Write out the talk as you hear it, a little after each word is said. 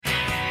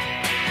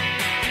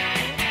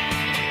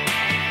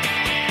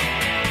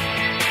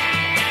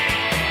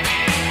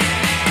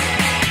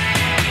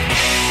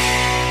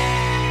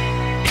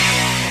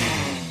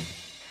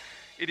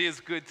is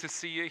good to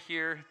see you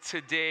here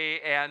today.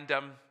 And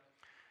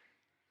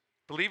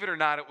believe it or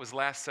not, it was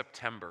last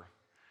September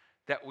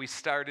that we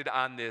started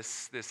on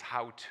this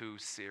how-to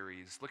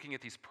series, looking at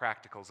these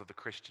practicals of the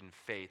Christian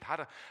faith, how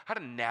to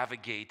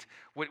navigate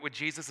what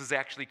Jesus is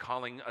actually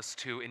calling us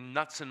to in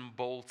nuts and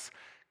bolts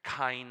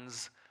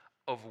kinds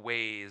of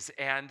ways.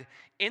 And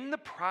in the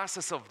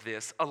process of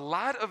this, a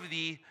lot of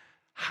the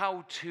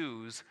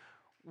how-tos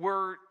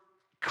were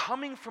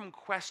coming from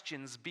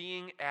questions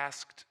being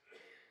asked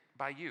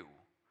by you.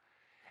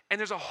 And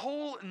there's a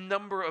whole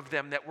number of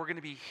them that we're going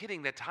to be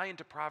hitting that tie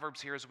into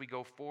Proverbs here as we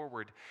go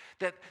forward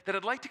that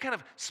I'd like to kind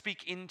of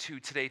speak into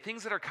today.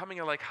 Things that are coming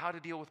are like how to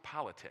deal with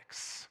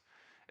politics,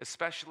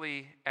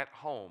 especially at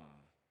home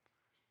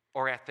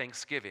or at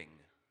Thanksgiving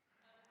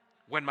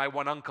when my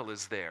one uncle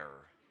is there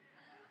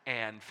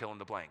and fill in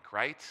the blank,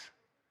 right?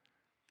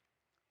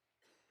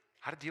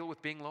 How to deal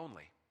with being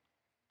lonely.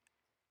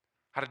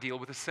 How to deal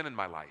with a sin in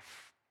my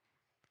life.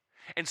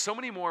 And so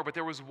many more, but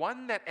there was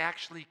one that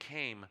actually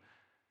came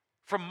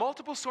from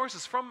multiple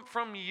sources,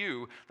 from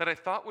you, that I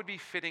thought would be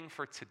fitting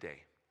for today.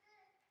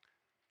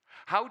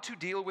 How to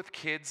deal with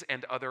kids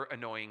and other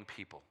annoying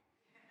people.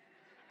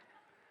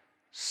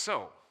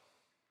 So,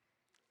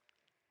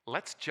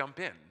 let's jump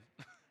in.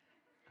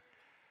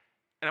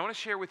 And I want to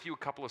share with you a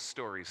couple of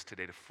stories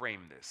today to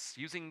frame this,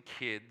 using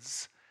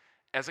kids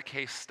as a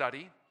case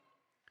study.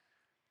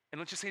 And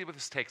let's just see where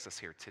this takes us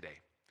here today.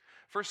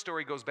 First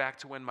story goes back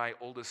to when my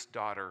oldest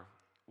daughter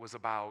was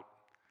about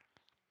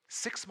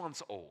 6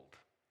 months old,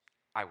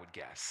 I would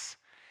guess.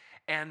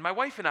 And my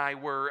wife and I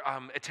were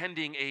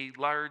attending a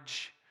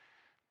large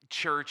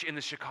church in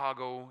the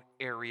Chicago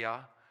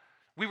area.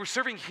 We were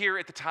serving here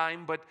at the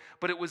time, but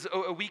it was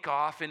a week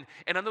off, and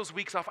on those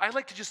weeks off, I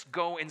like to just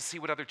go and see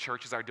what other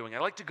churches are doing. I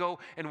like to go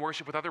and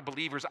worship with other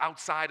believers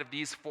outside of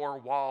these four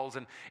walls,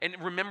 and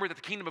remember that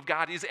the kingdom of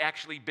God is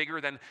actually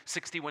bigger than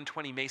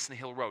 6120 Mason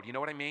Hill Road, you know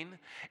what I mean?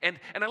 And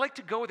I like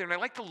to go there, and I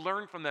like to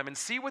learn from them and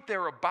see what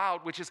they're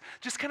about, which is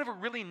just kind of a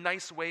really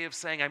nice way of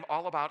saying I'm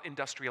all about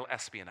industrial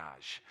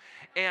espionage.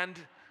 And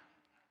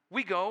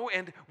we go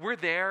and we're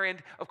there,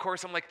 and of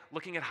course I'm like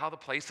looking at how the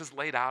place is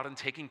laid out and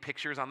taking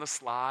pictures on the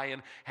sly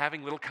and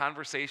having little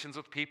conversations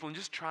with people and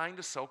just trying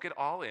to soak it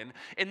all in.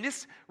 And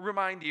this,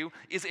 remind you,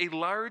 is a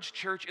large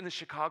church in the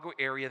Chicago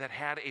area that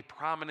had a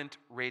prominent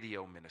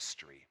radio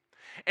ministry.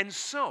 And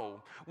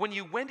so, when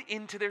you went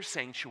into their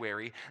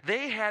sanctuary,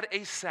 they had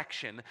a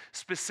section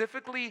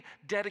specifically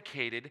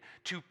dedicated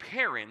to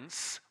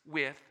parents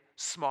with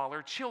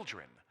smaller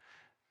children.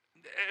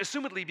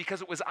 Assumedly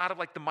because it was out of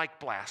like the mic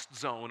blast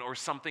zone or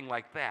something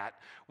like that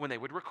when they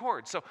would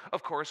record. So,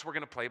 of course, we're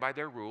going to play by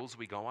their rules.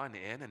 We go on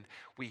in and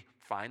we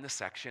find the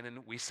section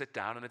and we sit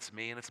down, and it's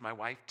me and it's my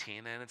wife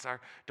Tina and it's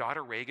our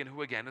daughter Reagan,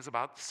 who again is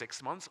about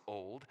 6 months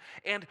old.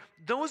 And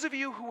those of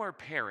you who are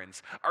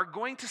parents are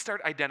going to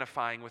start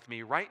identifying with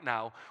me right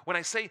now when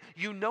I say,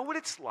 you know what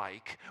it's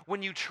like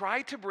when you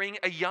try to bring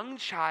a young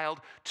child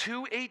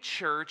to a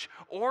church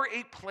or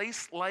a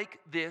place like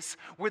this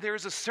where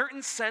there's a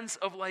certain sense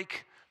of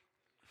like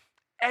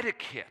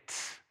etiquette,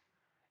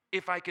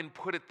 if I can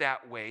put it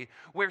that way,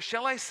 where,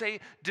 shall I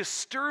say,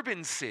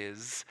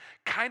 disturbances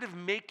kind of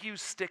make you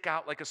stick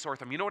out like a sore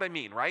thumb. You know what I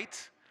mean, right?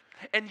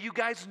 And you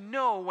guys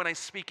know when I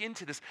speak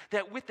into this,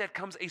 that with that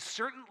comes a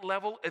certain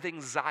level of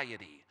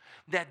anxiety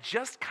that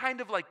just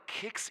kind of like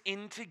kicks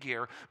into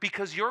gear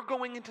because you're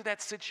going into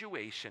that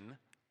situation.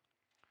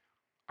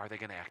 Are they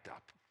going to act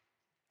up?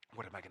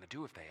 What am I going to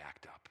do if they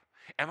act up?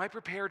 Am I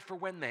prepared for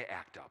when they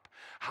act up?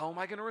 How am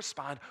I going to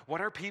respond? What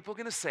are people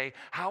going to say?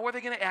 How are they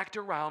going to act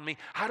around me?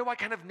 How do I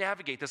kind of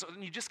navigate this?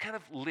 And you just kind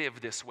of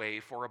live this way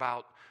for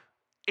about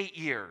 8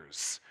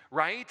 years,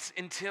 right?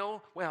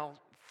 Until,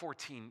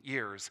 14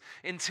 years.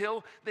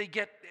 Until they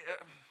get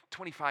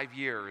 25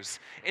 years.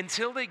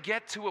 Until they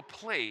get to a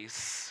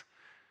place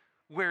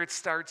where it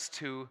starts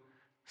to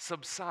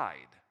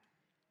subside.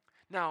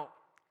 Now,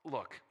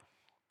 look.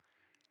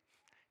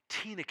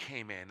 Tina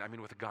came in,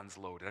 with the guns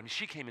loaded.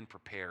 She came in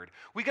prepared.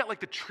 We got like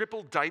the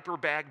triple diaper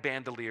bag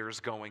bandoliers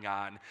going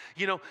on.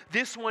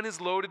 This one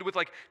is loaded with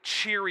like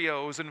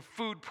Cheerios and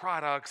food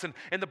products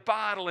and the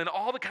bottle and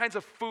all the kinds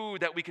of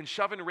food that we can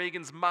shove in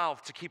Reagan's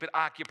mouth to keep it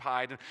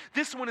occupied. And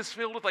this one is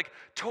filled with like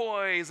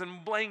toys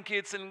and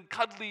blankets and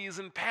cuddlies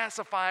and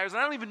pacifiers. And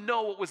I don't even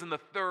know what was in the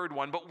third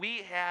one, but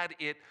we had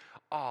it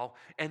all.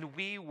 And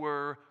we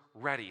were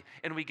ready.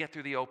 And we get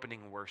through the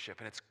opening worship,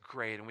 and it's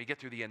great. And we get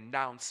through the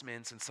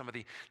announcements and some of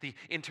the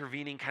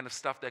intervening kind of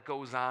stuff that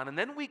goes on. And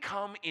then we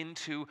come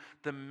into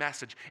the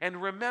message.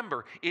 And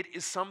remember, it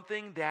is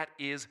something that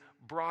is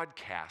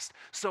broadcast.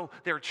 So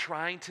they're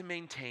trying to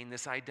maintain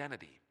this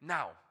identity.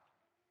 Now,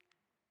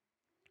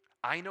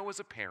 I know as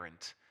a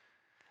parent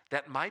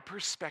that my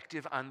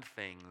perspective on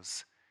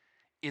things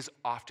is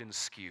often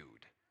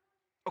skewed.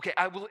 Okay,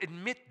 I will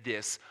admit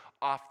this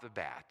off the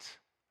bat.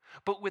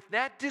 But with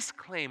that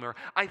disclaimer,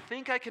 I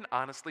think I can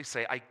honestly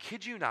say, I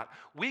kid you not,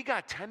 we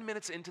got 10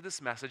 minutes into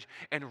this message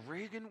and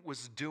Reagan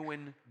was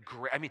doing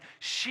great.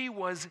 She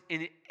was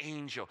an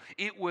angel.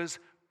 It was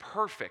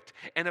perfect.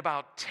 And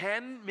about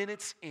 10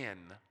 minutes in,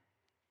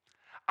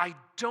 I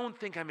don't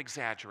think I'm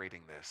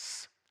exaggerating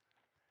this.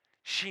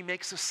 She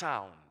makes a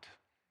sound.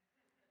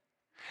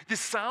 The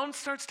sound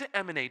starts to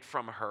emanate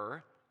from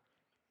her,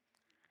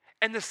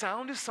 and the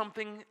sound is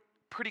something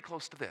pretty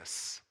close to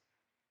this.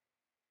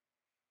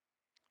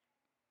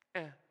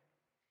 Eh.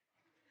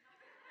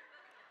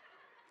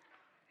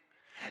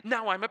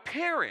 Now, I'm a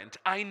parent.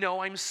 I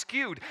know I'm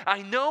skewed.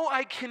 I know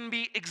I can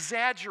be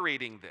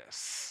exaggerating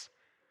this.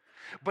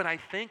 But I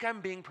think I'm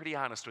being pretty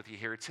honest with you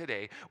here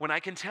today when I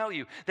can tell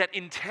you that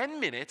in 10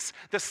 minutes,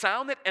 the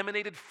sound that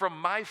emanated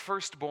from my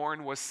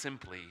firstborn was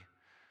simply,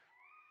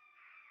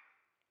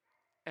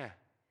 eh.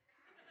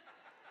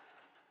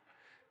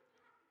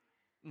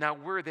 Now,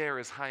 we're there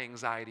as high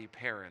anxiety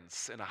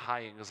parents in a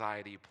high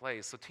anxiety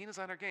place. So Tina's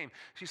on her game.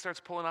 She starts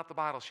pulling out the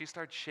bottle. She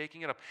starts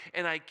shaking it up.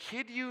 And I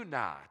kid you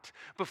not,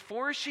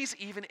 before she's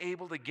even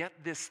able to get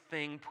this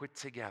thing put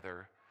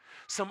together,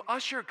 some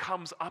usher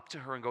comes up to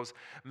her and goes,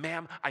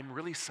 "Ma'am, I'm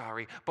really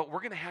sorry, but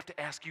we're going to have to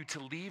ask you to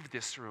leave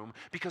this room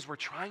because we're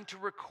trying to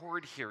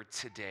record here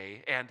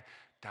today." And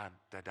dun,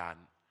 da, dun,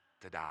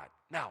 da, da.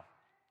 Now,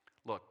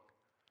 look,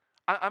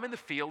 I'm in the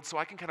field, so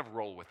I can kind of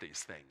roll with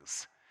these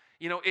things.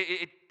 You know,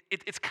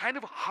 it's kind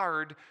of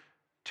hard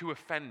to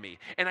offend me.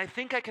 And I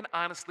think I can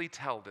honestly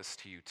tell this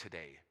to you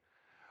today.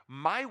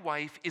 My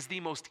wife is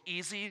the most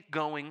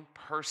easygoing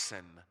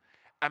person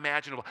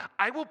imaginable.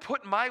 I will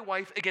put my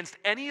wife against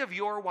any of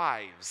your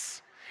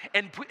wives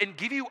and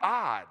give you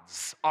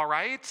odds, all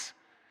right?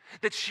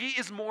 That she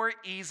is more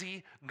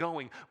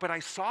easygoing. But I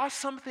saw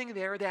something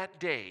there that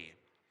day,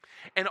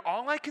 and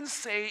all I can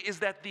say is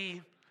that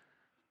the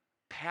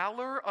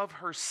pallor of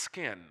her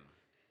skin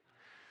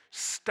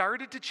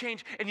started to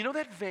change. And you know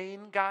that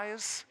vein,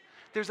 guys?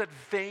 There's that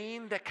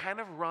vein that kind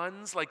of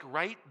runs like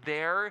right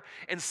there,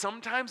 and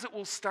sometimes it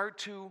will start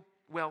to,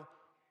 well,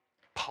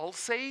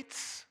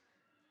 pulsate.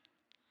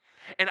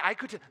 And I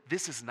could,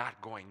 this is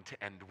not going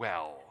to end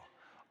well,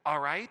 all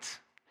right?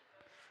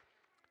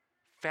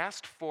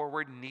 Fast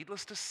forward,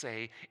 needless to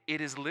say,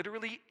 it is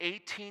literally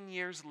 18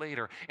 years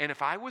later. And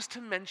if I was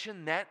to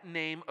mention that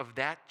name of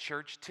that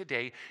church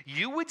today,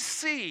 you would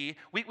see,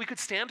 we could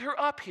stand her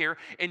up here,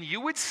 and you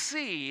would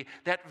see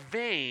that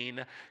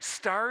vein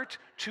start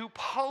to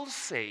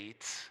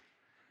pulsate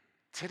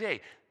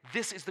today.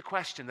 This is the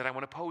question that I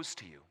want to pose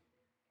to you.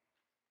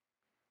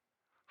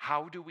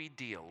 How do we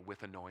deal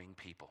with annoying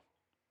people?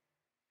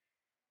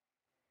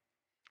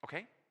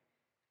 Okay?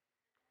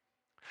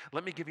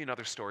 Let me give you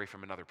another story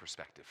from another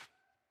perspective.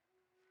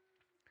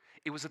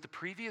 It was at the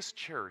previous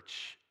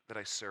church that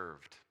I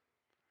served.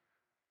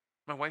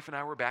 My wife and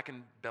I were back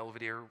in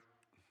Belvedere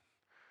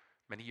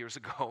many years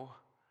ago.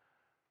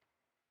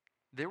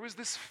 There was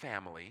this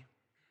family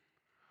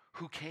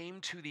who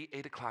came to the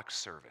 8 o'clock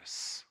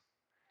service.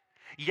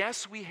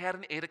 Yes, we had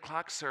an 8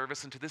 o'clock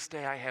service, and to this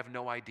day I have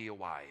no idea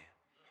why.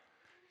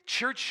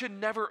 Church should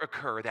never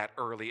occur that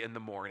early in the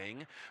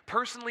morning.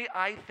 Personally,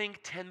 I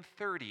think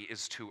 10:30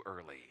 is too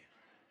early.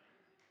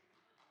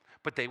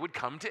 But they would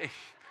come to...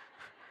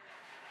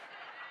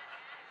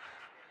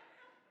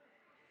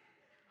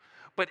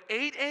 But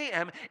 8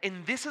 a.m.,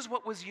 and this is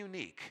what was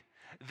unique.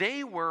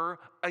 They were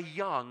a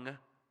young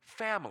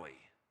family.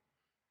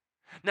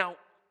 Now,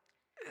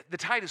 the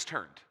tide has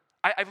turned.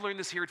 I've learned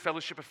this here at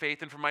Fellowship of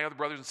Faith and from my other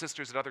brothers and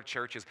sisters at other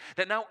churches,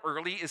 that now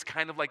early is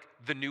kind of like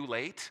the new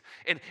late.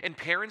 And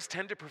parents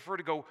tend to prefer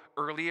to go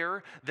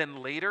earlier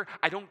than later.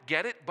 I don't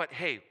get it, but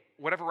hey,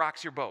 whatever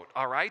rocks your boat,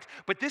 all right?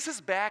 But this is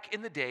back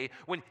in the day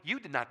when you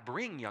did not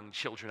bring young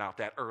children out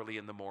that early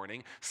in the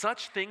morning.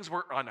 Such things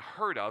were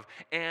unheard of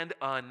and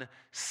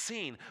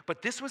unseen.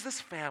 But this was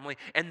this family,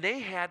 and they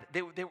had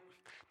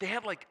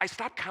like, I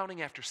stopped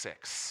counting after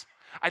 6.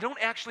 I don't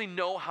actually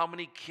know how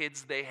many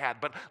kids they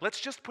had, but let's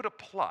just put a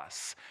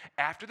plus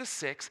after the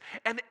 6,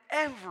 and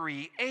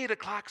every 8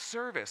 o'clock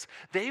service,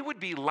 they would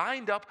be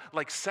lined up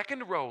like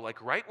second row,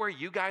 like right where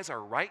you guys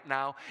are right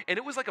now, and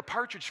it was like a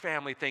Partridge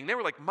Family thing. They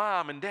were like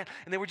mom and dad,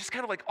 and they were just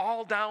kind of like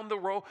all down the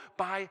row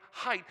by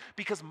height,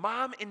 because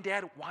mom and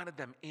dad wanted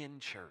them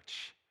in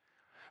church.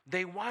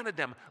 They wanted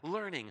them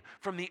learning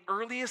from the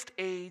earliest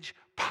age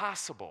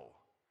possible.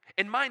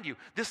 And mind you,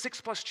 this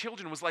 6+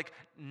 children was like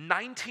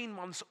 19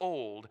 months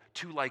old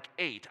to like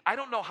 8. I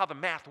don't know how the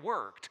math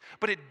worked,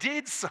 but it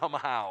did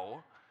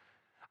somehow.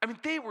 I mean,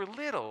 they were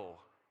little.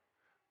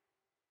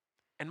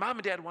 And mom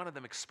and dad wanted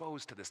them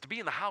exposed to this, to be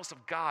in the house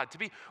of God, to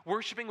be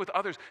worshiping with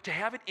others, to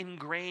have it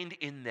ingrained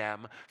in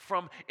them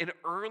from an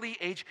early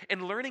age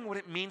and learning what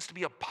it means to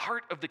be a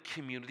part of the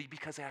community,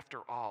 because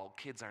after all,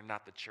 kids are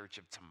not the church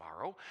of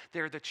tomorrow.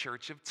 They're the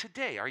church of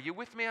today. Are you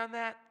with me on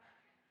that?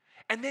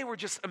 And they were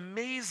just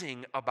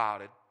amazing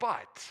about it.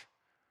 But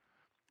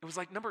it was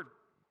like number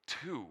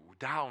 2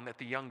 down at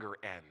the younger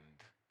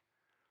end.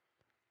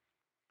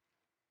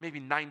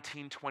 Maybe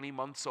 19, 20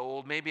 months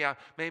old. Maybe I'm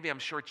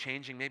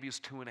shortchanging. Maybe he was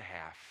 2.5.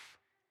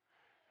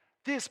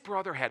 This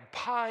brother had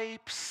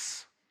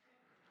pipes.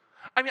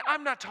 I mean,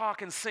 I'm not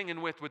talking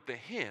singing with the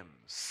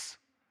hymns.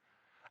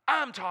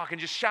 I'm talking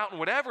just shouting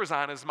whatever's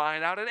on his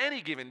mind out at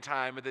any given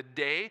time of the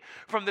day,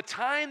 from the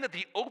time that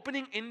the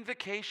opening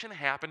invocation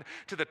happened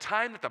to the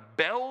time that the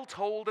bell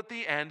tolled at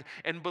the end.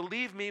 And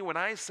believe me when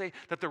I say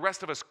that the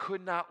rest of us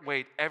could not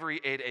wait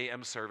every 8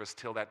 a.m. service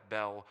till that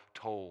bell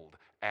tolled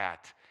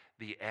at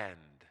the end.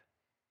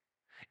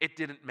 It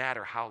didn't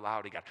matter how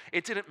loud he got.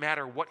 It didn't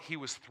matter what he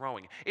was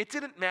throwing. It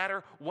didn't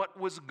matter what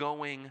was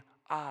going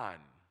on.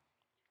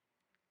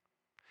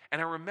 And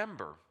I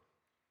remember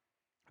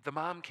the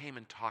mom came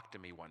and talked to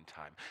me one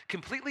time,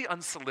 completely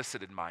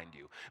unsolicited, mind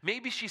you.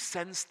 Maybe she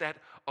sensed that,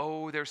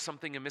 oh, there's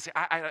something missing.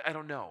 I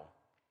don't know.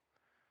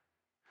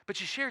 But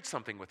she shared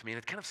something with me, and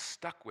it kind of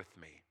stuck with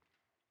me.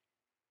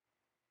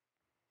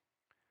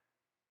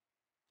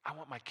 I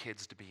want my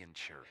kids to be in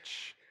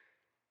church.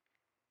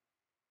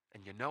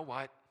 And you know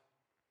what?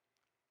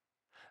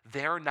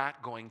 They're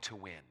not going to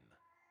win.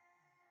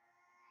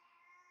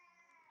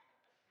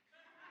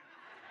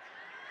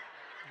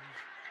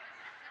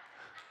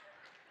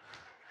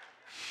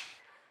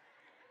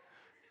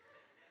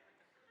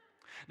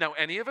 Now,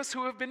 any of us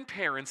who have been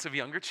parents of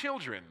younger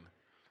children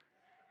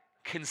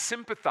can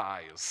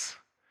sympathize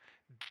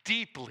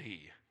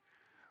deeply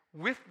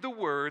with the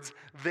words,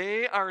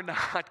 they are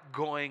not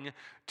going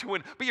to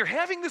win. But you're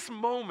having this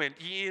moment,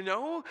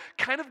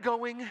 kind of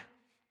going,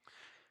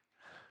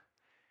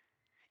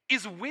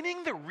 is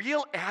winning the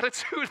real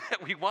attitude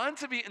that we want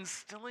to be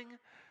instilling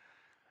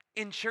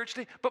in church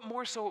today? But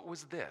more so it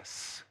was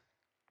this.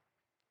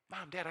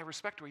 Mom, Dad, I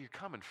respect where you're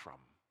coming from.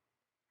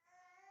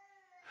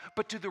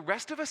 But do the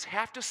rest of us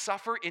have to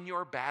suffer in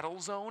your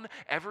battle zone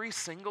every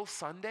single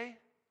Sunday?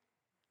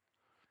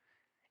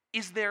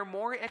 Is there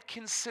more at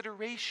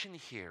consideration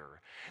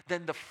here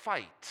than the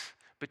fight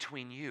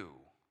between you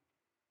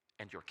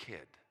and your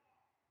kid?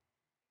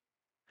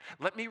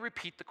 Let me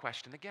repeat the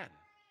question again.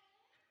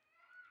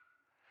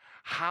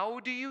 How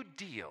do you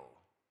deal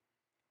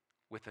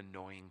with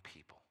annoying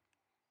people?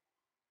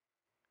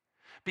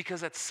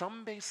 Because at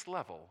some base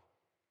level,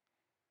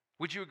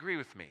 would you agree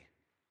with me?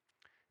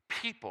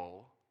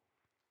 People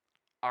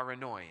are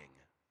annoying.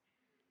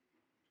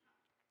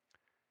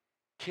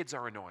 Kids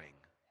are annoying.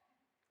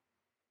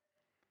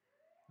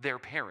 Their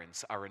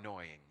parents are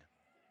annoying.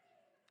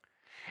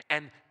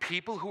 And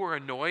people who are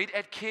annoyed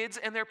at kids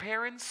and their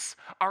parents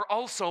are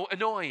also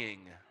annoying.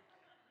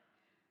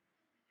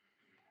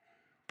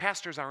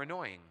 Pastors are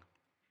annoying.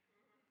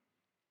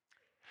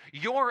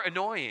 You're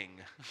annoying.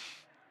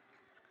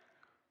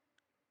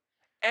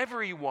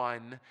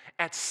 Everyone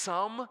at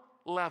some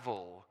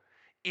level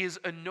is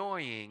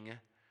annoying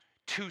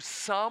to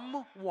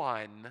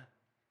someone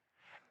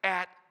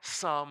at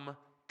some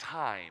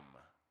time.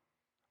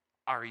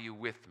 Are you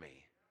with me?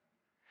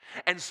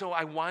 And so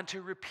I want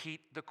to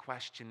repeat the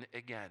question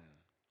again.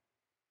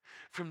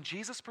 From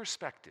Jesus'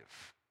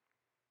 perspective,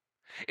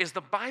 as the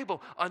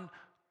Bible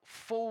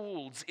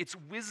unfolds its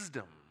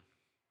wisdom,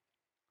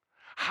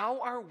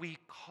 how are we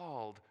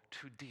called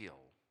to deal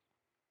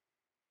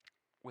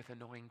with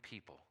annoying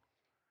people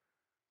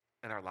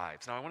in our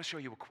lives? Now, I want to show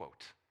you a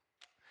quote.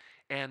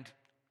 And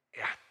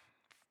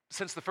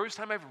since the first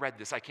time I've read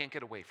this, I can't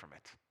get away from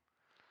it.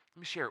 Let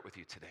me share it with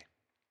you today.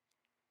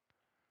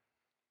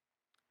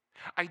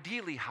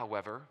 Ideally,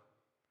 however,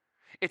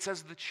 it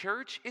says the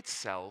church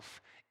itself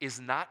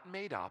is not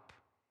made up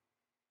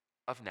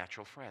of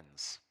natural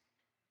friends.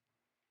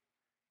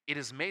 It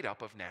is made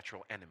up of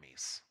natural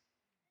enemies.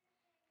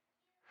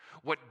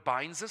 What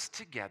binds us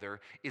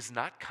together is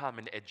not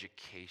common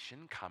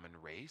education, common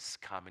race,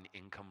 common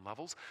income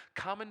levels,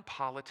 common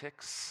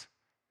politics,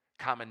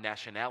 common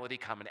nationality,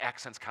 common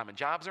accents, common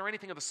jobs, or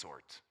anything of the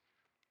sort.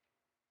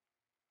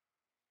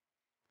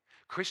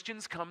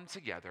 Christians come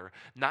together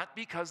not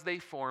because they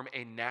form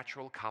a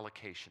natural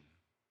collocation,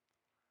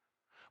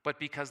 but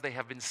because they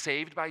have been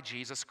saved by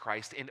Jesus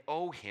Christ and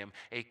owe him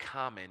a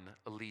common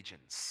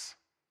allegiance.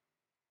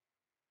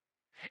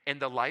 In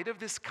the light of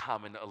this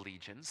common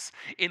allegiance,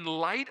 in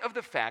light of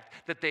the fact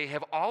that they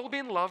have all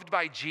been loved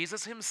by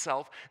Jesus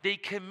himself, they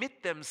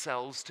commit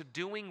themselves to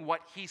doing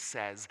what he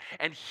says,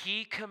 and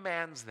he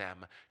commands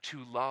them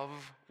to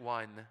love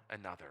one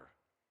another.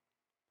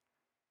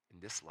 In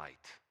this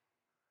light,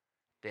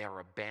 they are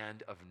a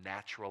band of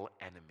natural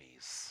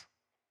enemies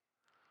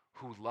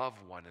who love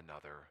one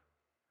another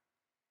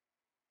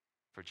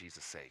for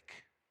Jesus'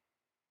 sake.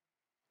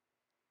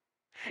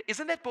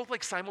 Isn't that both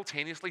like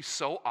simultaneously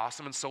so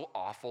awesome and so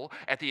awful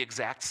at the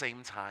exact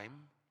same time?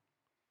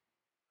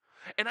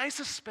 And I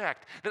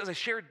suspect that as I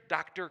shared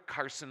Dr.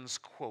 Carson's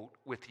quote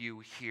with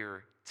you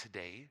here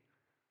today,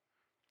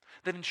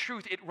 that in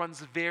truth it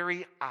runs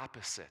very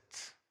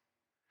opposite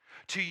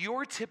to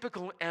your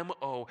typical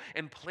MO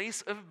and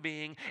place of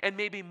being, and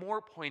maybe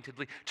more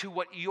pointedly, to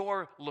what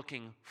you're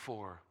looking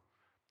for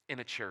in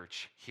a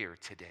church here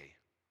today.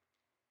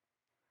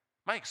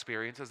 My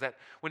experience is that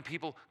when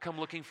people come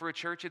looking for a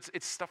church,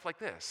 it's stuff like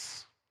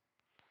this.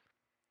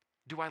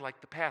 Do I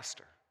like the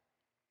pastor?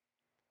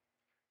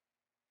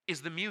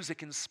 Is the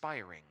music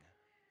inspiring?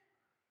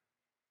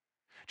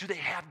 Do they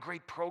have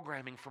great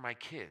programming for my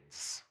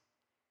kids?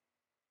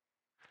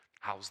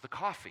 How's the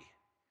coffee?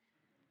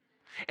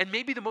 And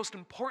maybe the most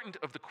important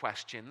of the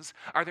questions,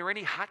 are there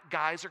any hot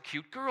guys or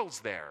cute girls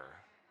there?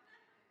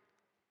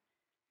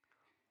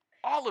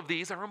 All of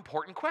these are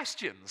important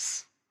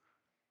questions.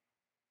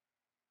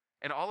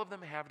 And all of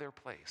them have their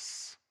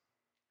place.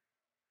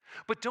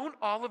 But don't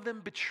all of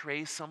them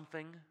betray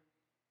something?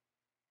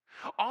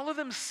 All of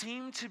them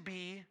seem to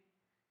be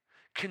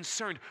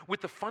concerned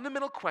with the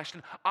fundamental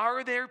question,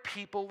 are there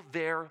people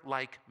there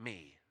like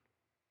me?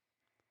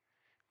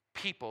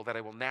 People that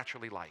I will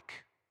naturally like.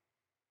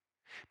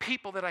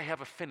 People that I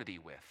have affinity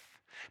with.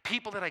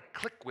 People that I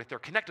click with or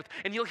connect with.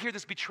 And you'll hear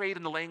this betrayed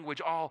in the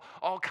language all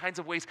kinds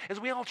of ways as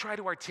we all try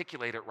to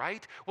articulate it,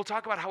 right? We'll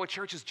talk about how a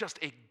church is just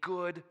a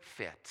good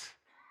fit.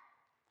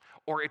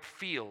 Or it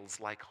feels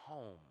like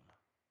home.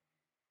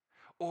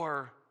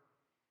 Or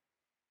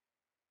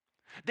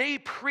they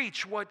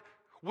preach what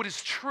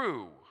is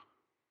true.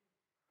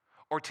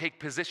 Or take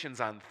positions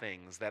on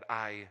things that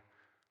I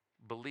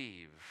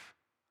believe.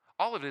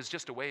 All of it is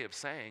just a way of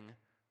saying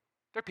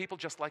they're people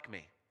just like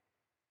me.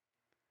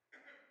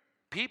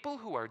 People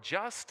who are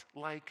just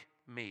like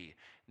me,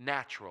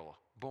 natural,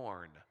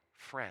 born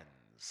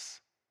friends.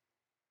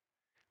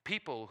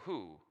 People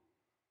who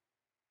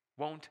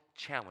won't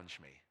challenge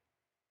me.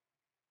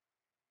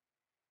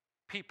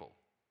 People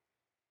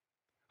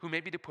who,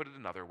 maybe to put it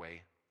another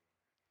way,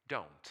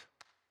 don't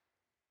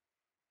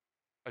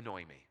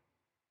annoy me.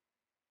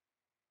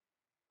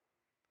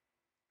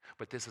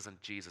 But this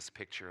isn't Jesus'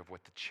 picture of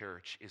what the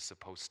church is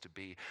supposed to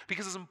be.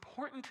 Because as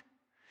important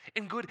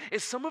and good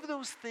as some of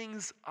those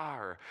things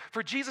are,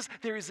 for Jesus,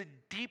 there is a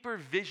deeper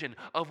vision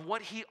of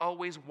what he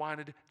always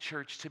wanted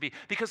church to be.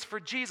 Because for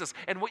Jesus,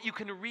 and what you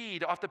can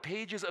read off the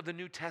pages of the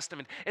New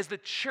Testament, is the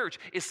church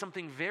is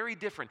something very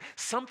different.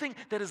 Something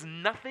that is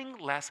nothing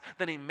less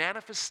than a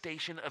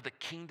manifestation of the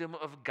kingdom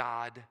of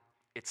God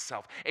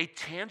itself. A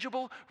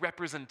tangible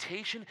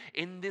representation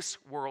in this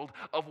world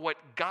of what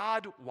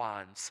God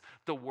wants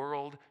the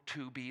world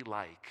to be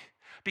like.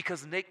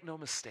 Because make no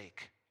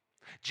mistake,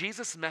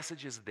 Jesus'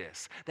 message is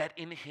this, that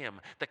in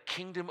him the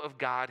kingdom of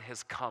God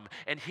has come,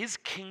 and his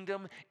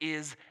kingdom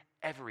is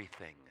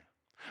everything.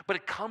 But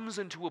it comes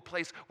into a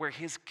place where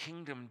his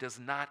kingdom does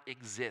not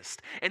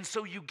exist. And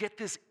so you get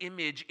this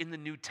image in the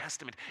New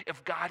Testament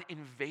of God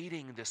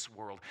invading this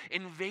world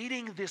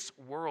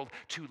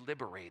to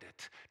liberate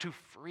it, to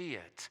free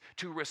it,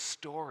 to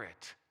restore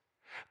it,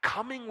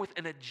 coming with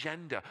an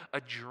agenda,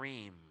 a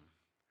dream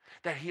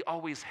that he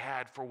always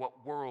had for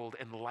what world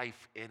and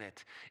life in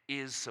it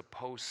is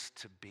supposed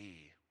to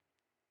be.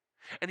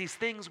 And these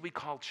things we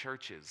call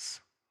churches,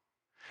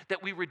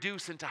 that we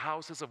reduce into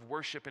houses of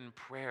worship and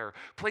prayer,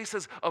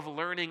 places of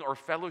learning or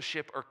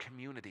fellowship or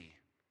community.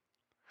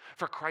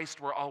 For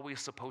Christ, we're always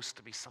supposed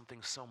to be something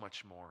so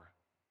much more.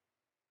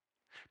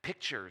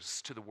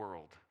 Pictures to the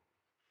world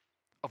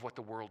of what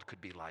the world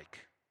could be like.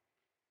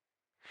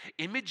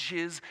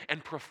 Images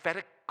and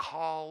prophetic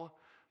call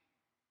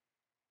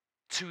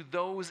to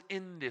those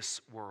in this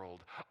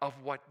world of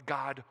what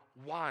God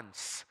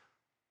wants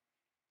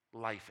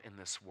life in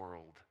this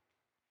world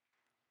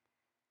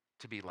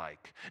to be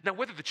like. Now,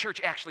 whether the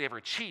church actually ever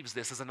achieves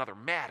this is another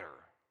matter.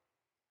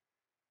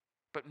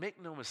 But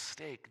make no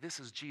mistake, this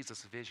is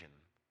Jesus' vision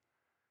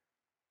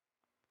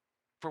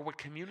for what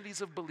communities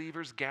of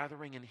believers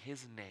gathering in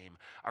his name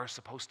are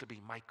supposed to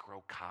be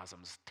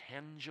microcosms,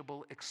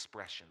 tangible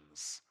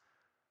expressions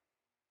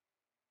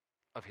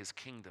of his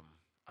kingdom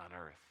on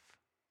earth.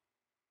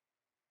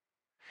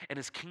 And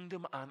his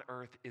kingdom on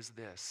earth is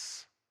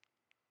this: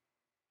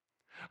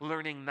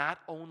 learning not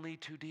only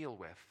to deal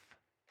with,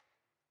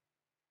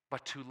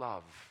 but to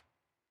love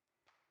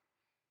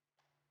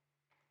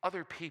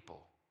other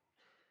people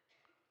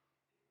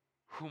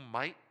who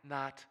might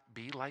not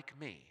be like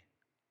me,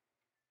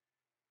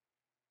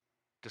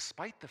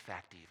 despite the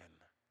fact even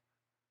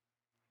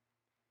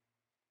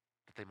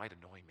that they might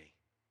annoy me.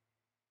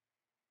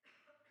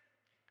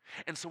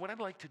 And so what I'd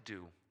like to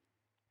do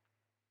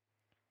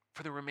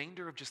for the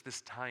remainder of just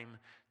this time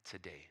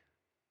today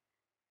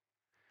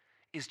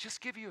is just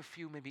give you a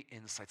few maybe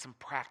insights, some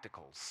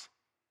practicals,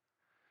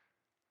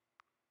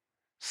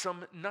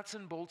 some nuts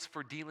and bolts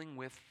for dealing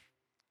with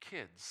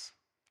kids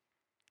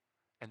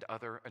and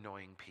other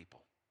annoying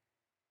people.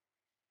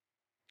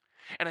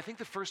 And I think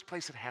the first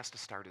place it has to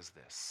start is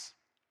this: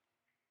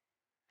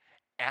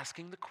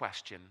 asking the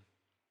question,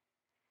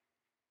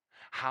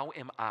 how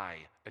am I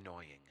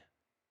annoying?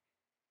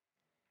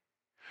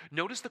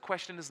 Notice the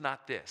question is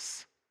not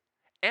this: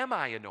 am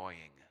I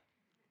annoying?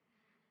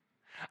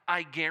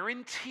 I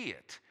guarantee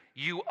it,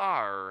 you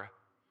are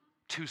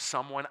to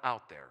someone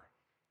out there.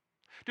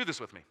 Do this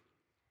with me.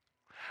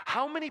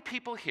 How many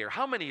people here,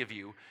 how many of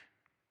you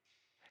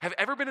have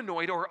ever been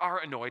annoyed or are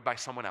annoyed by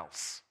someone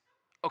else?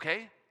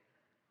 Okay?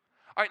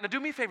 All right, now do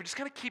me a favor, just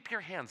kind of keep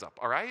your hands up,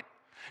 all right?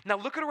 Now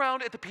look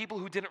around at the people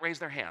who didn't raise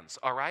their hands,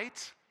 all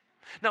right?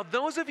 Now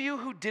those of you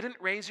who didn't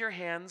raise your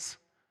hands,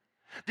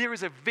 there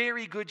is a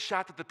very good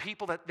shot that the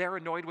people that they're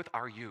annoyed with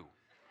are you.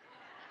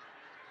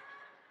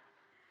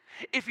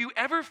 If you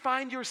ever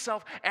find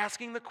yourself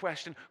asking the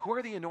question, who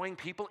are the annoying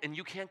people, and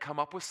you can't come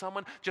up with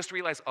someone, just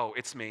realize, oh,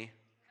 it's me.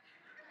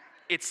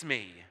 it's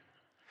me.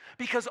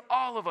 Because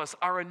all of us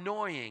are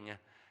annoying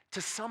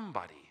to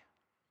somebody.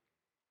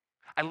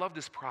 I love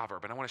this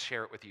proverb, and I want to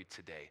share it with you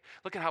today.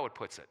 Look at how it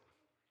puts it.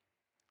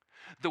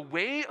 The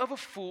way of a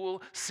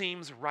fool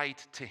seems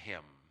right to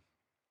him,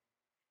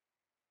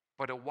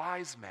 but a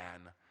wise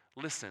man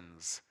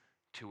listens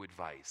to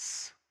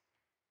advice.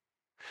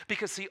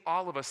 Because, see,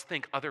 all of us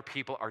think other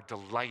people are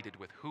delighted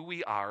with who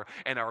we are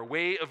and our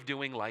way of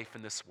doing life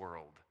in this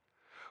world.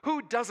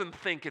 Who doesn't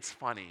think it's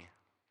funny?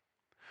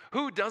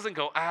 Who doesn't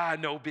go,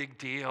 no big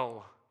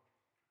deal?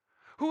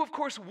 Who, of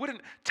course,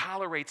 wouldn't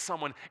tolerate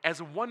someone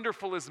as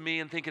wonderful as me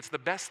and think it's the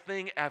best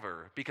thing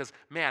ever? Because,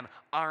 man,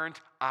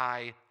 aren't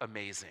I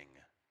amazing?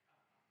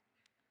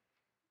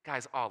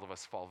 Guys, all of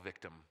us fall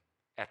victim,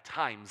 at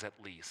times at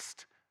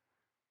least,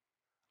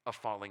 of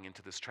falling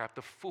into this trap.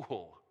 The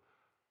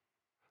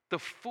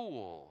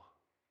fool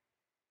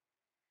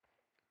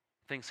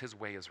thinks his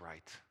way is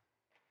right.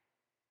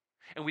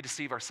 And we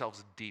deceive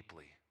ourselves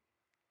deeply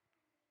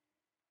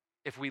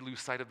if we lose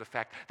sight of the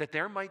fact that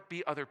there might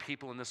be other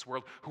people in this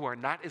world who are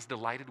not as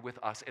delighted with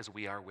us as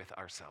we are with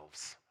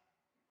ourselves.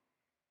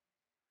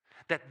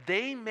 That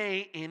they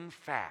may, in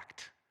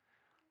fact,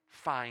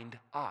 find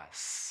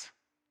us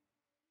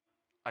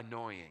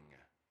annoying.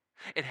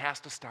 It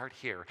has to start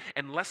here.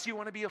 Unless you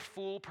want to be a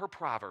fool per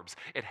Proverbs,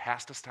 it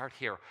has to start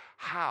here.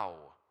 How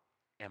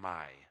am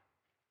I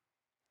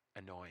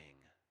annoying?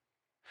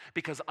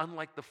 Because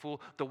unlike the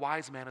fool, the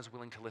wise man is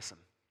willing to listen.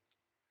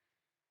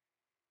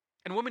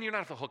 And women, you're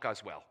not at the hook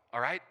as well,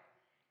 all right?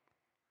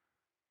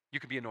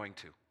 You could be annoying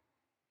too.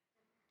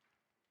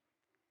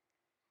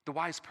 The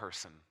wise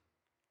person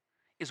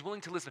is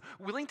willing to listen,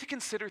 willing to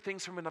consider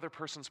things from another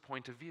person's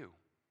point of view,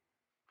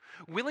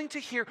 willing to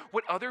hear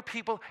what other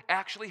people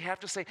actually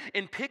have to say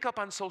and pick up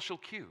on social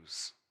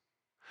cues.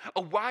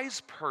 A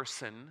wise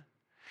person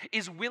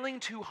is willing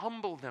to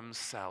humble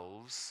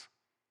themselves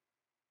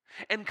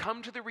and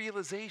come to the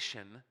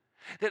realization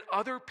that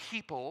other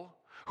people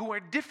who are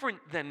different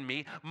than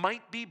me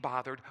might be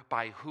bothered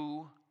by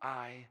who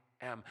I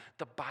am.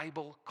 The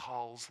Bible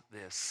calls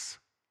this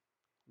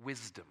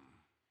wisdom.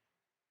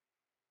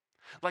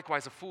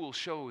 Likewise, a fool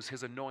shows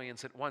his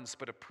annoyance at once,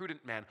 but a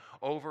prudent man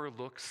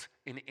overlooks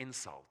an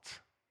insult.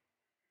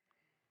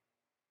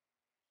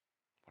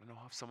 Want to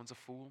know if someone's a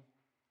fool?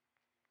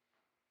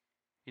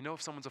 You know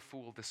if someone's a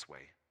fool this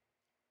way.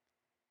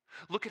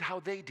 Look at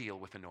how they deal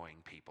with annoying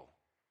people.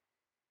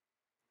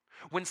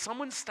 When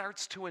someone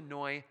starts to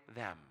annoy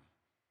them,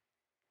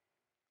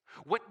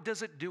 what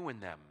does it do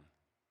in them?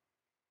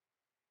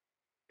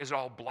 Is it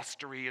all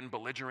blustery and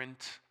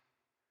belligerent,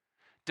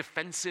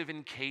 defensive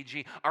and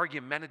cagey,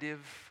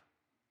 argumentative?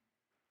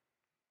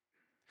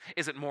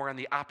 Is it more on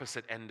the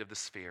opposite end of the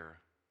sphere,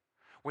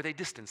 where they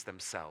distance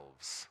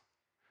themselves,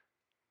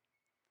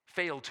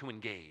 fail to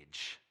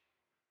engage,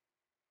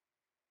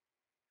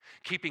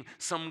 keeping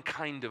some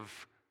kind of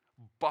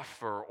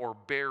buffer or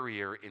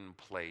barrier in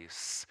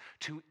place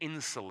to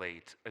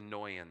insulate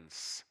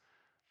annoyance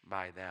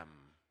by them?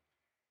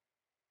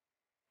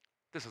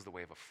 This is the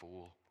way of a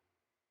fool.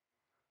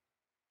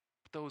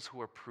 But those who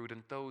are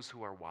prudent, those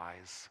who are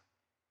wise,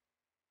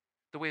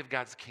 the way of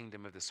God's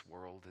kingdom of this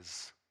world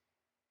is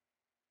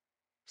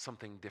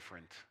something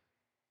different.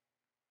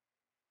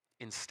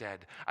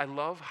 Instead, I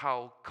love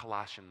how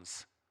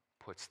Colossians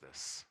puts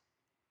this.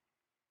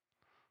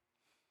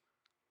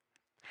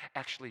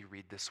 Actually,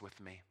 read this with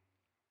me.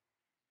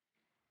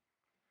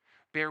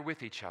 Bear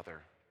with each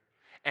other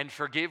and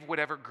forgive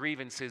whatever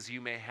grievances you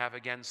may have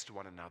against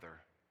one another.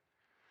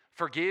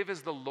 Forgive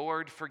as the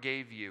Lord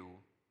forgave you.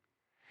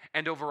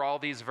 And over all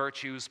these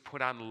virtues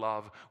put on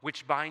love,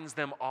 which binds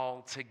them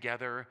all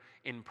together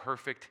in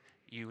perfect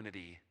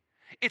unity.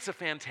 It's a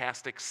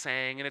fantastic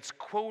saying, and it's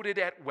quoted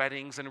at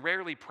weddings and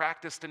rarely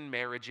practiced in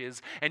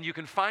marriages, and you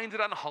can find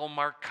it on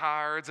Hallmark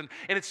cards, and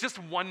it's just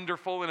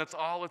wonderful in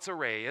all its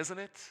array, isn't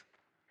it?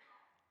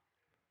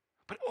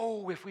 But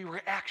oh, if we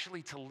were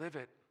actually to live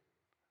it,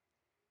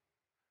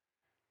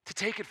 to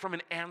take it from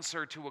an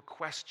answer to a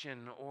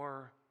question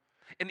or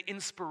an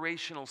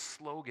inspirational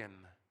slogan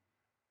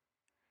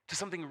to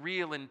something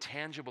real and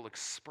tangible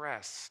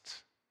expressed.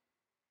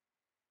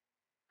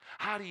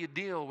 How do you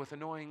deal with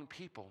annoying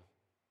people?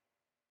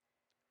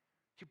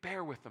 You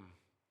bear with them.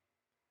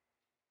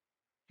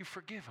 You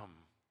forgive them.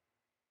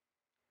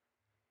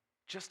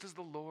 Just as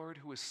the Lord,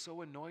 who is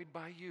so annoyed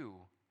by you,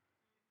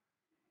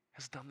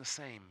 has done the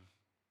same.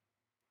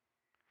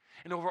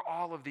 And over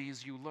all of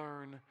these, you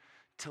learn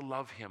to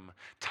love him.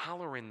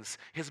 Tolerance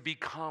has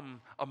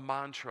become a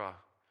mantra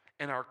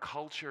in our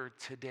culture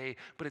today,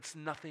 but it's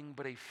nothing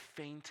but a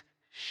faint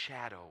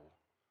shadow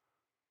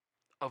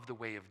of the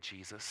way of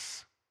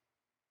Jesus.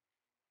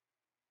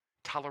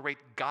 Tolerate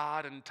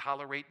God and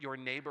tolerate your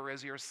neighbor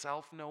as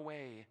yourself? No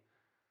way.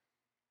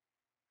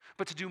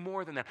 But to do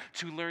more than that,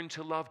 to learn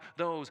to love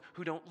those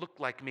who don't look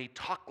like me,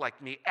 talk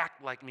like me,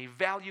 act like me,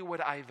 value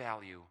what I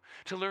value.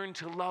 To learn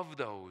to love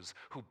those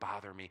who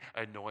bother me,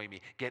 annoy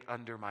me, get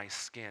under my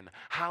skin.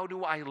 How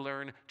do I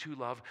learn to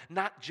love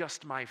not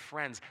just my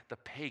friends? The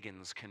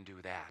pagans can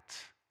do that.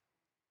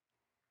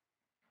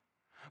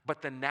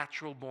 but the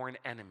natural born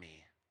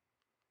enemy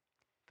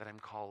that I'm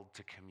called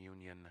to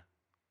communion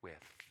with.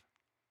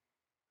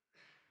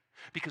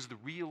 Because the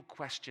real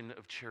question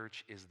of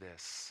church is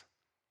this: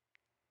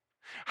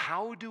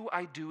 how do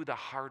I do the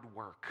hard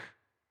work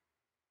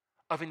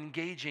of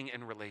engaging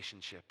in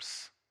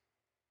relationships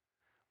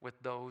with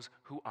those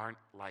who aren't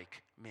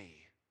like me?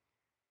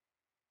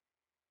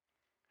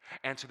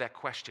 Answer that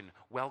question.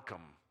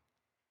 Welcome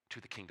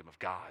to the kingdom of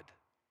God.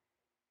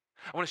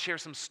 I want to share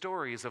some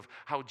stories of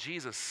how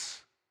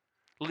Jesus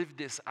lived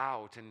this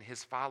out and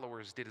his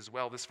followers did as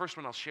well. This first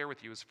one I'll share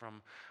with you is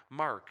from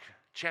Mark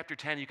chapter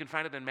 10. You can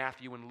find it in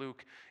Matthew and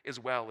Luke as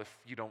well if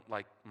you don't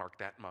like Mark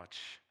that much.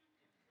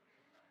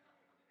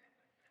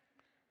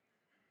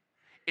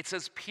 It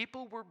says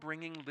people were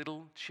bringing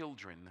little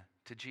children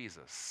to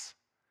Jesus.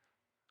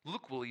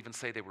 Luke will even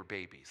say they were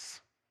babies.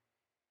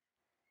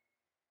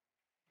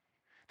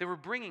 They were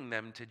bringing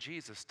them to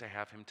Jesus to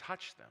have him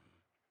touch them.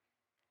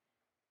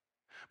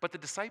 But the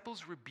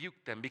disciples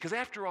rebuked them because,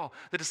 after all,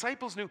 the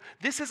disciples knew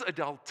this is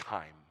adult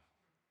time.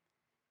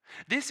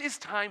 This is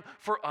time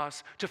for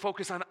us to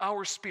focus on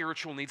our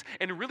spiritual needs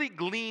and really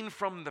glean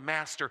from the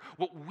Master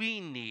what we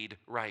need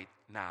right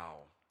now.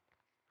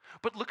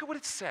 But look at what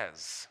it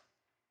says.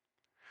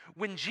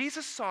 When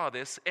Jesus saw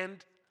this,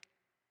 and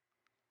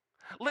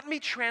let me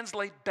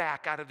translate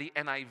back out of the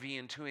NIV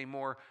into a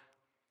more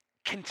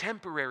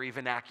contemporary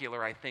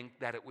vernacular, I think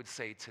that it would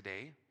say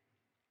today.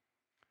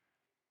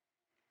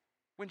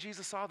 When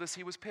Jesus saw this,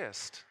 he was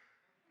pissed.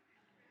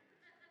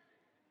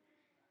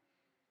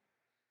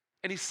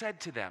 And he said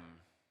to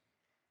them,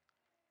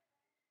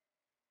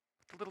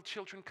 "The little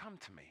children come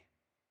to me,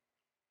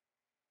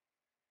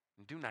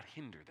 and do not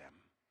hinder them,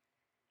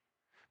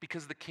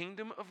 because the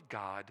kingdom of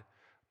God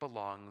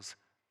belongs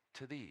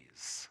to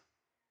these."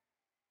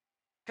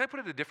 Can I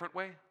put it a different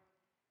way?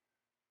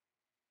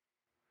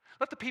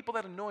 Let the people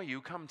that annoy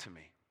you come to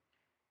me,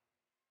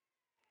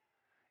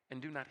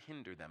 and do not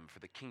hinder them, for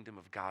the kingdom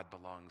of God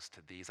belongs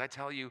to these. I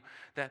tell you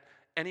that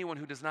anyone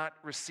who does not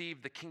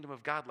receive the kingdom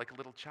of God like a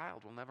little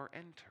child will never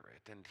enter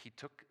it. And he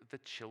took the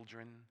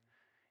children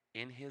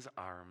in his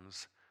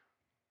arms,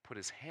 put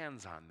his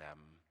hands on them,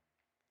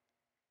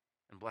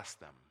 and blessed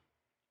them.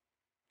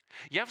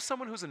 You have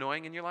someone who's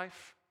annoying in your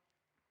life?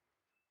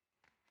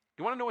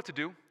 You want to know what to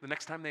do the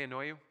next time they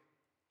annoy you?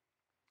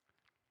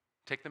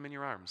 Take them in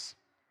your arms.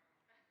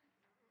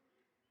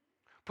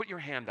 Put your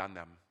hand on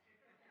them.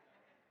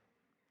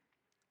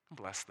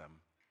 Bless them.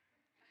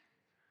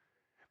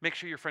 Make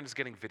sure your friend is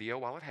getting video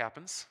while it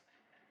happens.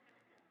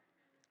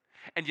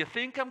 And you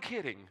think I'm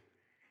kidding.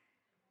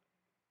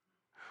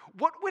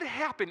 What would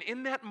happen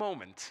in that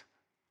moment?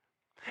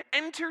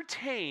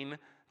 Entertain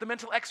the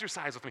mental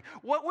exercise with me.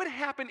 What would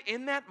happen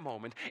in that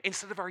moment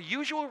instead of our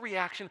usual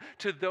reaction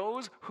to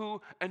those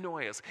who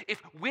annoy us?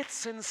 If with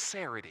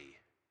sincerity,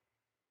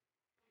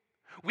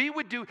 we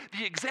would do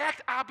the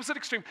exact opposite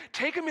extreme,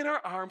 take them in our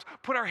arms,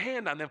 put our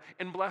hand on them,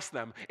 and bless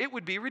them. It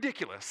would be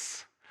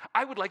ridiculous.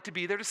 I would like to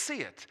be there to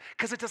see it,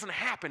 because it doesn't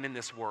happen in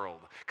this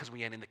world, because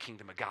we ain't in the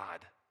kingdom of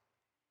God.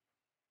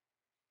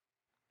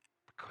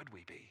 But could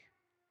we be?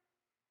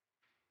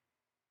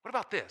 What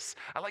about this?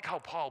 I like how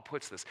Paul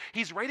puts this.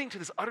 He's writing to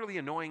this utterly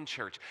annoying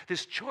church,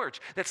 this church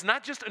that's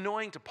not just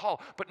annoying to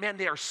Paul, but man,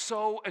 they are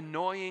so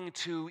annoying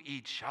to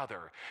each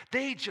other.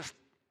 They just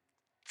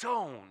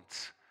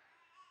don't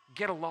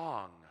get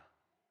along.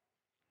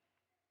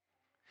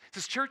 It's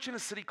this church in a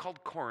city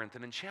called Corinth,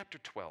 and in chapter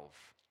 12,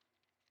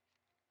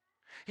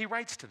 he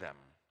writes to them.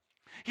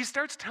 He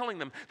starts telling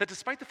them that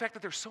despite the fact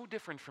that they're so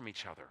different from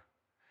each other,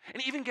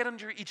 and even get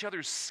under each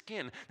other's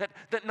skin,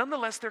 that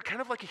nonetheless they're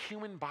kind of like a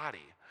human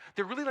body.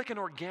 They're really like an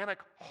organic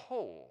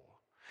whole,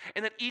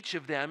 and that each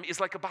of them is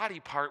like a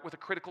body part with a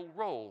critical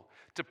role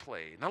to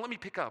play. Now let me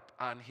pick up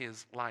on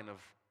his line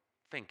of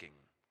thinking.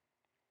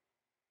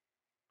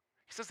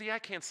 He says the eye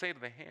can't say to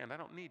the hand, I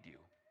don't need you.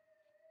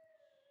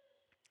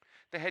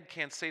 The head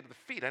can't say to the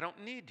feet, I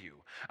don't need you.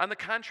 On the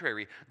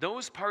contrary,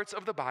 those parts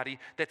of the body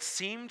that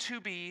seem to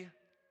be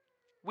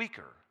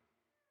weaker,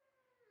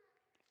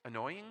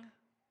 annoying,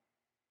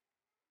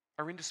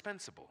 are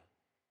indispensable.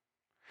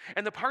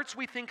 And the parts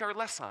we think are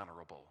less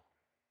honorable,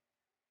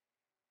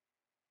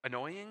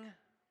 annoying,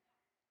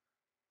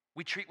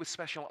 we treat with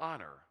special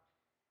honor.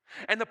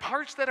 And the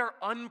parts that are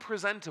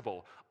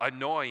unpresentable,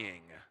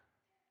 annoying,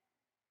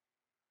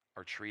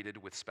 are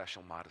treated with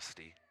special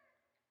modesty.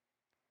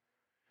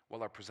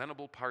 Well, our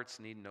presentable parts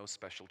need no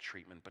special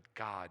treatment, but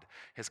God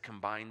has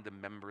combined the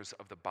members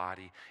of the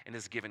body and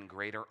has given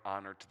greater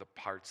honor to the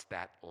parts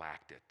that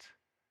lacked it,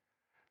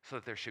 so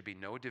that there should be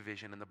no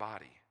division in the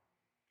body,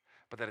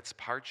 but that its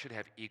parts should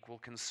have equal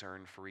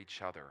concern for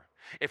each other.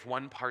 If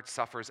one part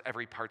suffers,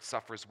 every part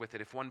suffers with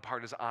it. If one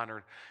part is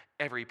honored,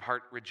 every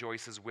part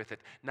rejoices with it.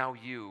 Now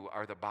you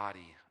are the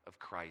body of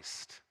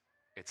Christ,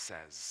 it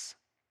says.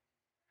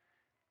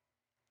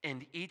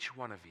 And each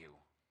one of you,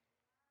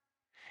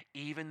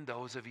 even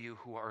those of you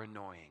who are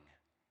annoying,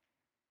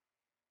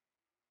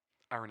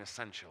 are an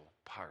essential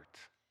part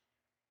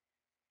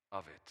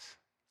of it.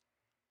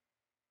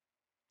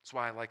 That's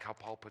why I like how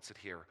Paul puts it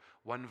here.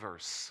 One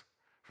verse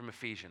from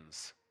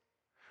Ephesians,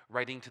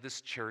 writing to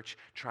this church,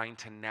 trying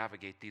to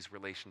navigate these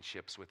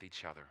relationships with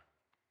each other.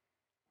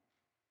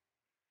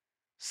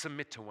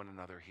 Submit to one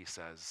another, he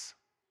says.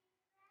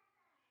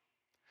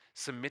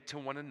 Submit to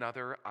one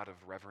another out of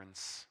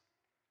reverence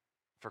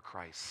for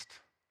Christ.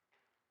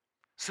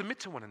 Submit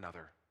to one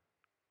another,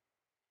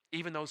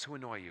 even those who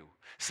annoy you.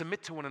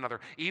 Submit to one another,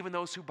 even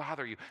those who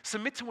bother you.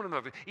 Submit to one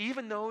another,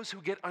 even those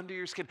who get under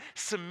your skin.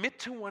 Submit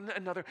to one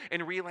another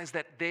and realize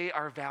that they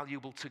are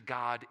valuable to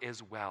God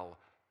as well.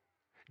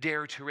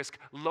 Dare to risk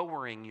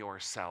lowering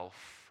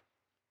yourself,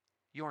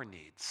 your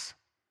needs,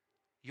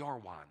 your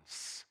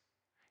wants,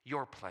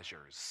 your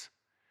pleasures,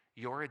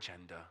 your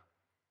agenda,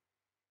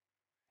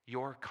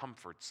 your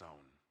comfort zone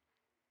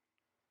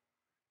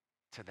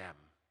to them.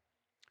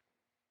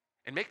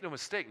 And make no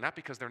mistake, not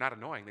because they're not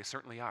annoying, they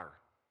certainly are.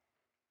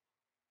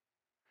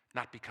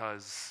 Not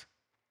because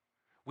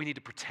we need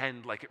to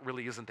pretend like it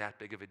really isn't that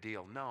big of a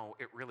deal. No,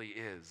 it really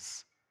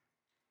is.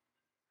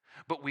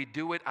 But we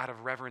do it out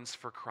of reverence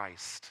for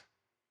Christ,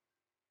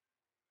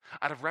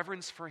 out of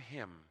reverence for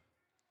Him,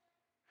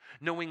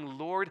 knowing,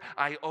 Lord,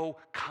 I owe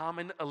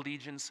common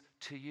allegiance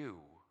to you.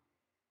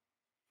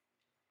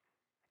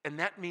 And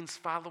that means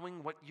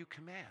following what you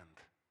command.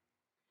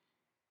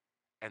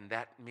 And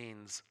that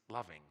means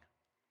loving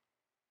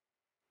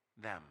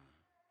them.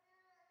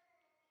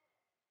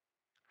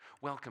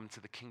 Welcome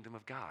to the kingdom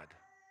of God.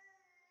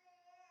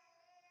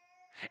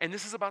 And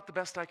this is about the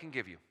best I can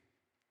give you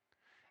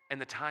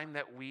and the time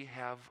that we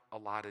have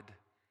allotted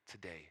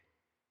today.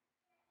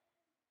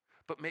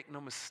 But make no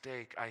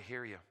mistake, I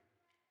hear you.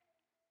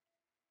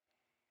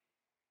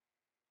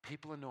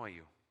 People annoy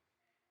you,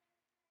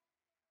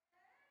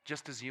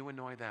 just as you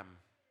annoy them.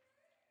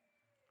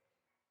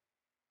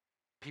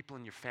 People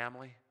in your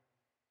family,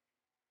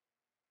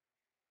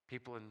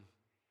 people in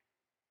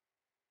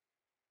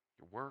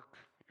your work,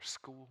 your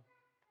school,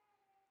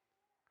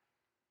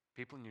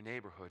 people in your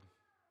neighborhood,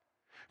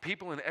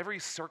 people in every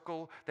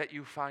circle that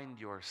you find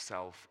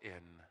yourself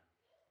in.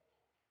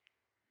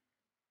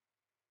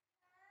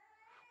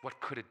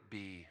 What could it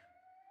be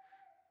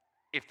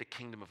if the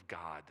kingdom of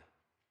God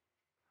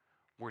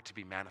were to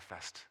be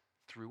manifest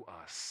through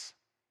us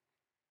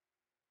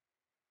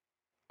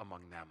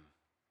among them?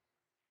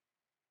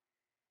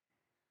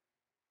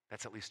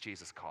 That's at least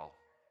Jesus' call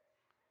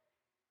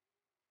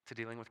to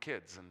dealing with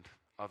kids and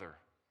other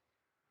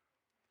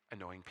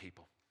annoying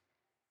people.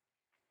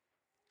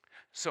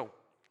 So,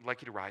 I'd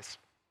like you to rise.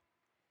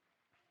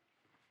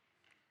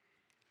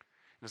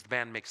 And as the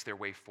band makes their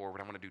way forward,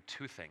 I want to do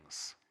two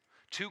things,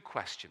 two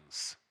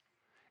questions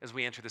as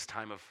we enter this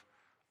time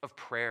of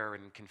prayer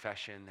and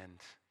confession and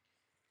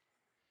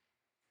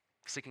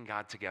seeking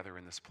God together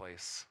in this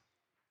place.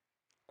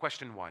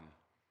 Question one: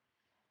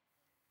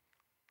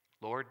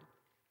 Lord,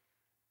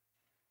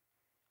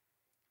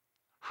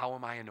 how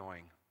am I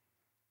annoying?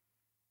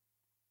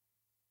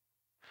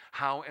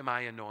 How am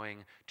I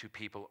annoying to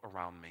people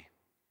around me?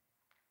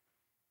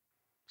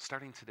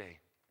 Starting today.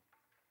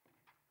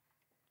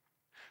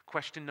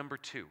 Question number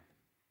two: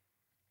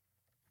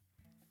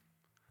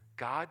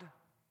 God,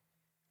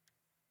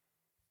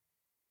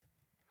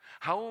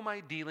 how am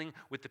I dealing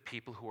with the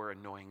people who are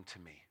annoying to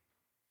me?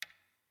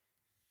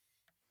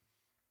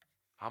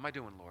 How am I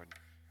doing, Lord?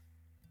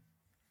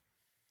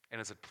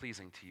 And is it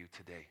pleasing to you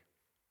today?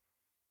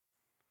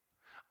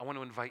 I want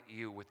to invite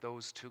you with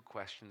those two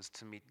questions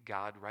to meet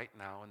God right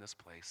now in this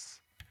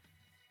place.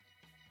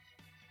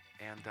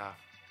 And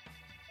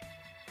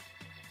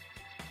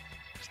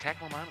just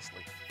tackle them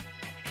honestly.